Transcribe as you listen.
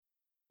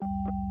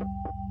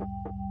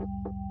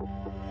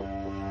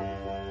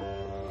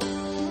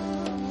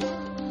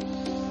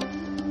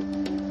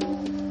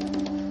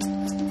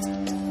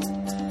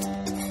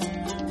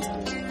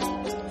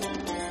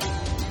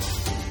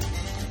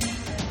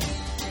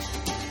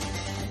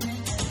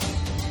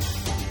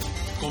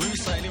גורמים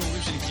ישראלים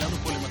אומרים שנקלענו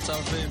פה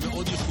למצב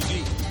מאוד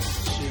ייחודי,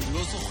 שהם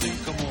לא זוכרים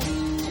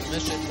כמוהו.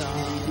 רשת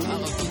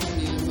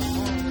הערבית.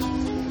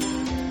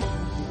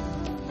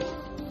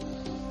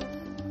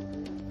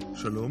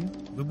 שלום,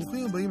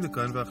 וברוכים הבאים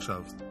לכאן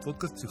ועכשיו,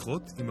 פודקאסט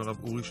שיחות עם הרב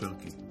אורי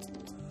שרקי.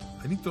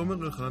 אני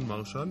תומר אלחנן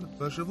מרשל,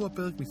 והשבוע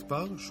פרק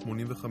מספר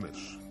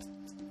 85.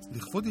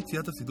 לכבוד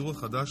יציאת הסידור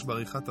החדש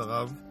בעריכת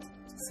הרב,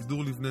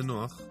 סידור לבני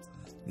נוח,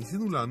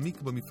 ניסינו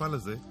להעמיק במפעל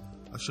הזה,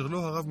 אשר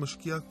לא הרב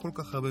משקיע כל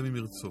כך הרבה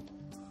ממרצו,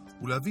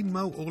 ולהבין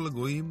מהו אור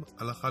לגויים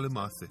הלכה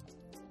למעשה.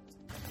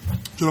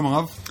 שלום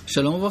הרב.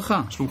 שלום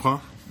וברכה. שלומך?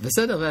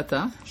 בסדר,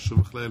 ואתה?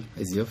 שבכלל.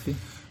 איזה יופי.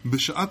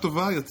 בשעה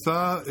טובה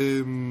יצא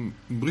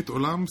ברית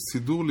עולם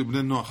סידור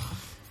לבני נוח.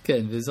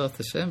 כן, בעזרת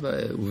השם,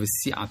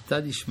 ובסייעתא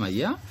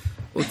דשמיא,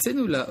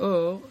 הוצאנו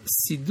לאור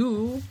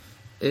סידור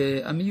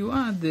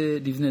המיועד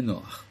לבני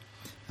נוח.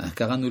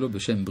 קראנו לו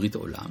בשם ברית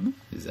עולם,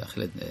 זה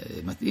בהחלט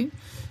מתאים,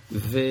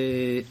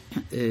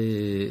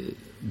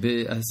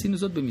 ועשינו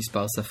זאת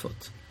במספר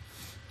שפות.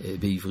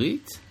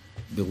 בעברית,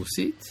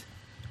 ברוסית,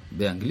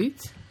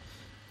 באנגלית,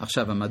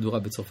 עכשיו המהדורה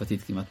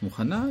בצרפתית כמעט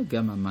מוכנה,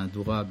 גם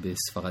המהדורה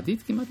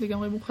בספרדית כמעט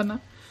לגמרי מוכנה.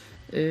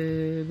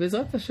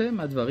 בעזרת השם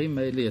הדברים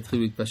האלה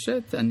יתחילו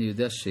להתפשט. אני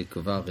יודע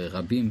שכבר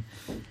רבים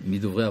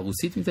מדוברי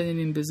הרוסית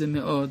מתעניינים בזה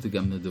מאוד,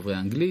 גם מדוברי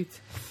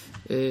האנגלית.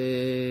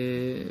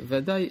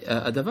 ודאי,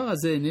 הדבר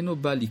הזה איננו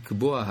בא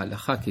לקבוע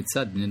הלכה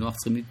כיצד בני נוח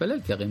צריכים להתפלל,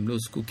 כי הרי הם לא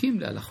זקוקים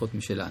להלכות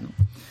משלנו.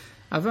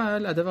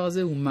 אבל הדבר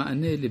הזה הוא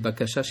מענה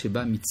לבקשה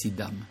שבא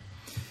מצידם.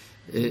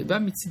 בא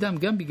מצידם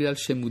גם בגלל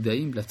שהם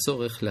מודעים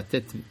לצורך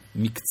לתת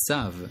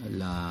מקצב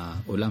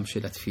לעולם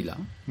של התפילה.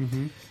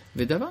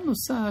 ודבר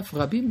נוסף,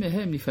 רבים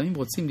מהם לפעמים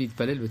רוצים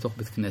להתפלל בתוך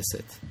בית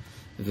כנסת.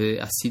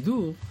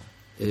 והסידור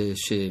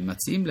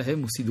שמציעים להם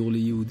הוא סידור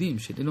ליהודים,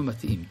 שאיננו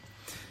מתאים.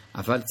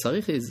 אבל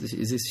צריך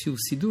איזשהו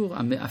סידור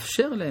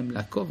המאפשר להם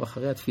לעקוב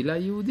אחרי התפילה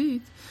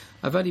היהודית,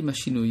 אבל עם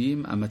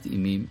השינויים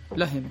המתאימים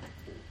להם.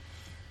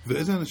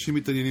 ואיזה אנשים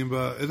מתעניינים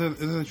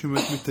איזה אנשים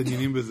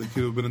מתעניינים בזה?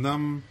 כאילו בן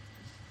אדם...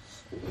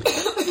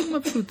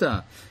 דוגמה פשוטה.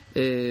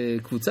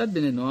 קבוצת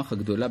בני נוח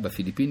הגדולה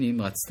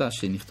בפיליפינים רצתה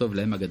שנכתוב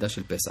להם אגדה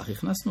של פסח.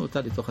 הכנסנו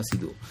אותה לתוך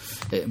הסידור.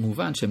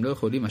 מובן שהם לא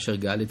יכולים אשר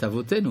גאל את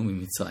אבותינו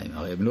ממצרים.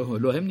 הרי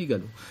לא הם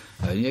נגאלו.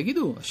 אבל הם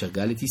יגידו אשר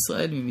גאל את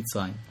ישראל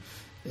ממצרים.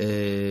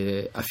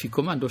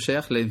 אפיקומן לא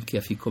שייך להם, כי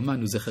אפיקומן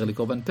הוא זכר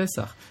לקורבן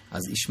פסח.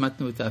 אז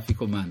השמטנו את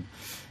האפיקומן.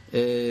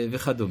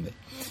 וכדומה.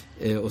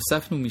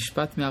 הוספנו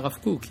משפט מהרב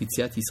קוק,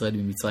 יציאת ישראל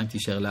ממצרים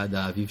תישאר לעד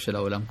האביב של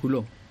העולם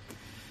כולו.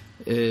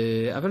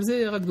 אבל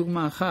זה רק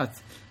דוגמה אחת.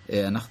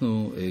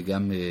 אנחנו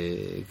גם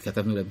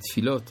כתבנו להם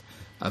תפילות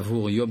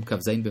עבור יום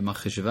כ"ז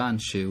במרחשוון,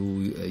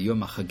 שהוא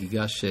יום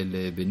החגיגה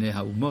של בני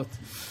האומות,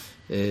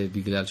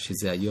 בגלל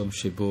שזה היום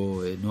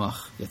שבו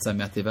נוח יצא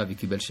מהטבע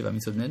וקיבל 7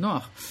 מצוות בני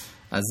נוח.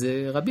 אז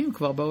רבים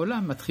כבר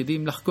בעולם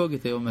מתחילים לחגוג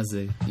את היום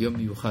הזה, יום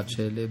מיוחד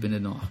של בני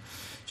נוח.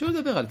 שלא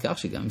לדבר על כך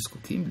שגם הם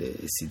זקוקים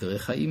לסדרי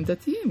חיים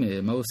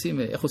דתיים. מה עושים,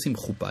 איך עושים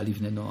חופה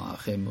לבני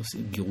נוח, הם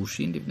עושים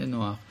גירושין לבני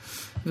נוח,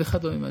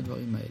 וכדומה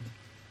מהדברים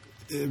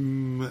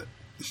האלה.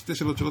 שתי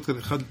שאלות כאלה.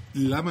 אחד,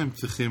 למה הם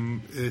צריכים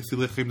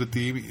סדרי חיים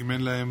דתיים אם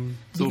אין להם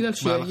צורך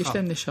בהלכה? בגלל שיש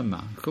להם נשמה.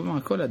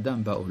 כלומר, כל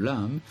אדם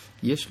בעולם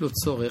יש לו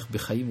צורך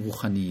בחיים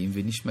רוחניים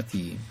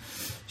ונשמתיים,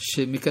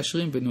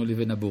 שמקשרים בינו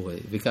לבין הבורא.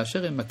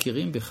 וכאשר הם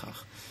מכירים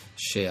בכך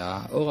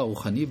שהאור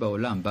הרוחני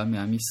בעולם בא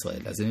מעם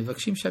ישראל, אז הם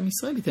מבקשים שעם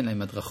ישראל ייתן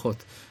להם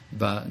הדרכות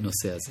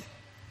בנושא הזה.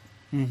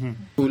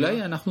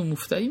 אולי אנחנו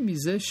מופתעים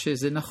מזה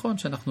שזה נכון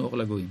שאנחנו אור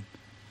לגויים.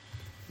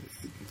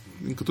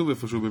 כתוב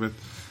איפשהו באמת.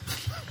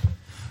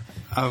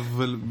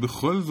 אבל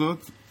בכל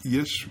זאת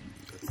יש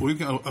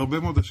הרבה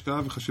מאוד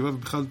השקעה וחשיבה,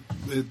 ובכלל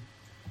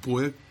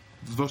פרויקט,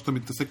 דבר שאתה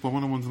מתעסק פה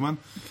המון זמן,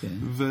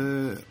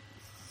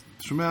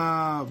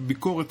 שומע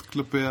ביקורת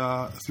כלפי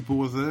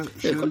הסיפור הזה.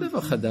 כל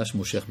דבר חדש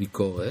מושך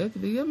ביקורת,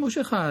 וגם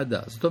מושך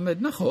אהדה. זאת אומרת,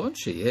 נכון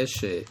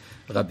שיש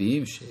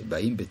רבים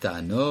שבאים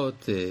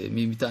בטענות,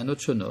 מטענות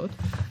שונות.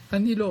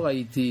 אני לא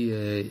ראיתי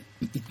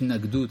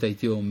התנגדות,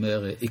 הייתי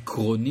אומר,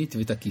 עקרונית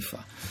ותקיפה.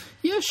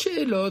 יש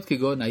שאלות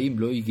כגון, האם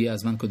לא הגיע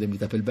הזמן קודם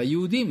לטפל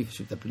ביהודים, לפני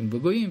שמטפלים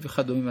בגויים,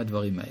 וכדומה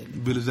מהדברים האלה.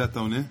 ולזה אתה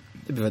עונה?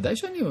 בוודאי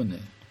שאני עונה.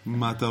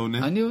 מה אתה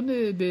עונה? אני עונה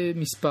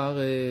במספר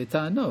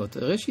טענות.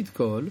 ראשית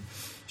כל,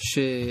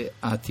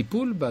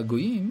 שהטיפול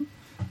בגויים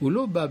הוא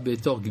לא בא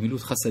בתור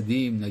גמילות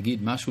חסדים,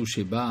 נגיד משהו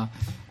שבא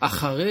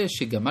אחרי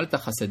שגמלת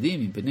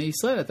חסדים עם בני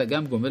ישראל, אתה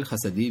גם גומל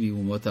חסדים עם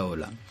אומות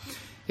העולם.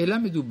 אלא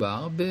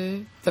מדובר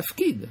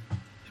בתפקיד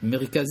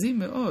מרכזי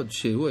מאוד,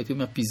 שהוא, הייתי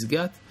אומר,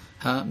 פסגת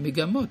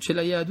המגמות של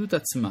היהדות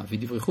עצמה,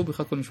 ודברכו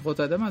בך כל משפחות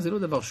האדמה, זה לא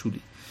דבר שולי.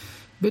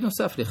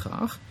 בנוסף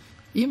לכך,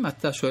 אם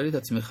אתה שואל את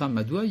עצמך,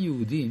 מדוע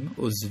יהודים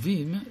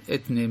עוזבים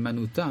את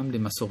נאמנותם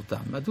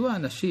למסורתם? מדוע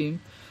אנשים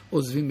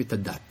עוזבים את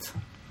הדת?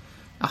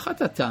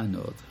 אחת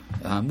הטענות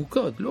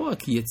העמוקות, לא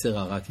רק יצר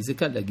הרע, כי זה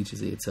קל להגיד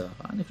שזה יצר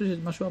הרע, אני חושב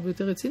שזה משהו הרבה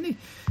יותר רציני.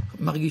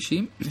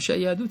 מרגישים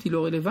שהיהדות היא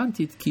לא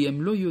רלוונטית, כי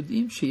הם לא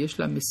יודעים שיש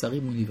לה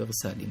מסרים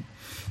אוניברסליים,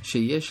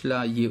 שיש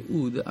לה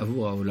ייעוד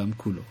עבור העולם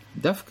כולו.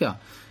 דווקא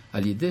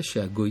על ידי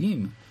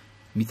שהגויים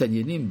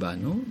מתעניינים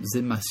בנו,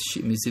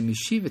 זה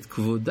משיב את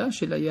כבודה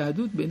של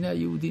היהדות בעיני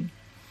היהודים.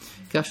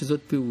 כך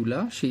שזאת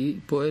פעולה שהיא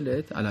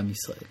פועלת על עם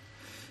ישראל.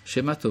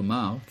 שמה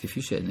תאמר,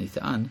 כפי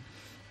שנטען,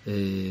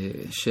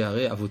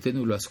 שהרי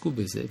אבותינו לא עסקו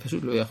בזה,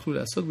 פשוט לא יכלו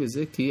לעסוק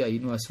בזה, כי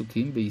היינו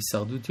עסוקים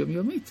בהישרדות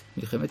יומיומית,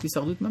 מלחמת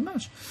הישרדות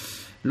ממש.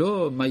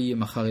 לא מה יהיה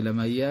מחר אלא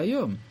מה יהיה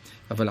היום.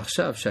 אבל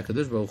עכשיו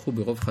שהקדוש ברוך הוא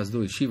ברוב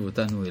חסדו השיב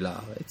אותנו אל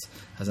הארץ,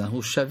 אז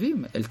אנחנו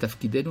שבים אל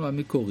תפקידנו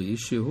המקורי,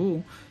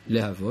 שהוא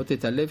להוות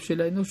את הלב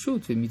של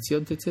האנושות,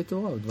 ומציון תצא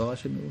תורה, ודברה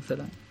של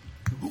ירושלים.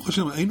 ברוך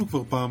השם, היינו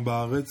כבר פעם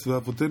בארץ,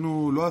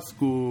 ואבותינו לא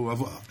עסקו,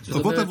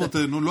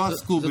 אבותינו לא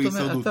עסקו בהישרדות.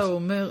 זאת אומרת, אתה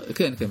אומר,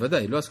 כן,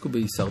 ודאי, לא עסקו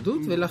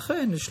בהישרדות,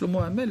 ולכן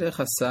שלמה המלך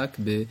עסק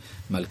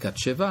במלכת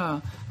שבא,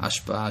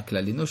 השפעה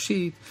כלל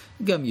אנושית,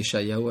 גם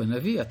ישעיהו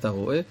הנביא, אתה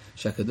רואה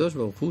שהקדוש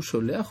ברוך הוא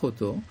שולח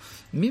אותו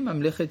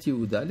מממלכת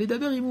יהודה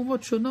לדבר עם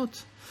אומות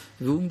שונות.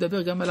 והוא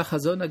מדבר גם על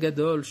החזון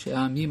הגדול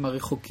שהעמים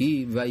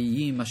הרחוקים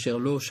והאיים אשר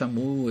לא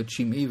שמעו את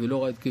שמעי ולא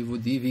ראו את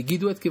כבודי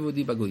והגידו את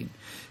כבודי בגויים.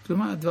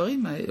 כלומר,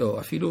 הדברים האלה, או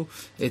אפילו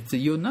את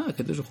יונה,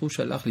 הקדוש ברוך הוא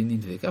שלח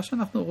לנינווה. כך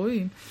שאנחנו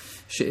רואים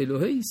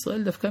שאלוהי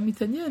ישראל דווקא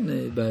מתעניין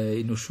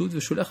באנושות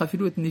ושולח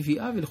אפילו את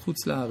נביאיו אל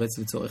חוץ לארץ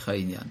לצורך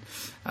העניין.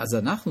 אז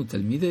אנחנו,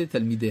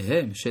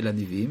 תלמידיהם של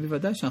הנביאים,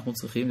 בוודאי שאנחנו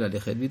צריכים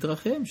ללכת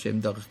בדרכיהם, שהם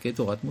דרכי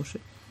תורת משה.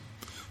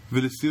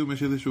 ולסיום,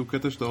 יש איזשהו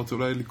קטע שאתה רוצה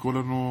אולי לקרוא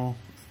לנו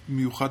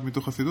מיוחד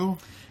מתוך הסידור?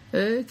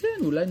 כן,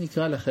 אולי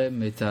נקרא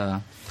לכם את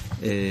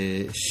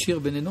השיר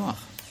בני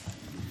נוח.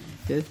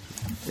 כן?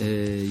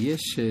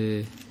 יש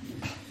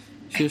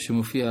שיר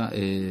שמופיע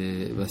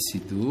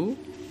בסידור.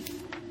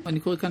 אני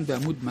קורא כאן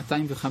בעמוד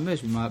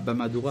 205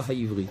 במהדורה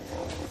העברית.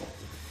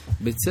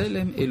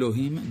 בצלם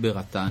אלוהים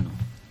בראתנו,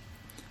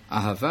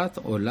 אהבת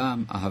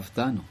עולם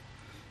אהבתנו,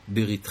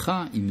 בריתך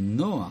עם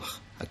נוח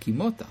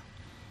הקימותה,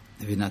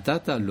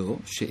 ונתת לו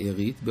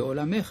שארית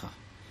בעולמך.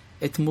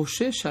 את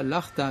משה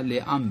שלחת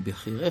לעם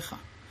בחירך,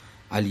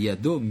 על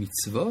ידו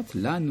מצוות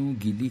לנו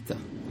גילית.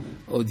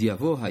 עוד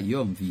יבוא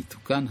היום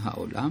ויתוקן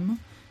העולם,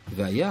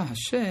 והיה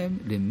השם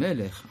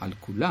למלך על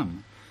כולם.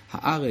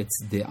 הארץ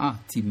דעה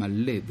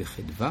תמלא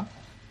בחדווה,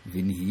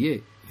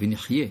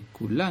 ונחיה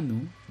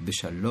כולנו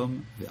בשלום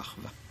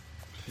ואחווה.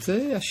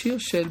 זה השיר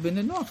של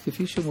בני נוח,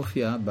 כפי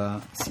שמופיע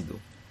בסידור.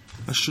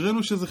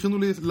 אשרנו שזכינו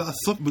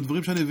לעסוק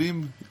בדברים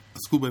שהנביאים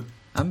עסקו בהם.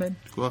 אמן.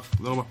 תודה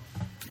רבה.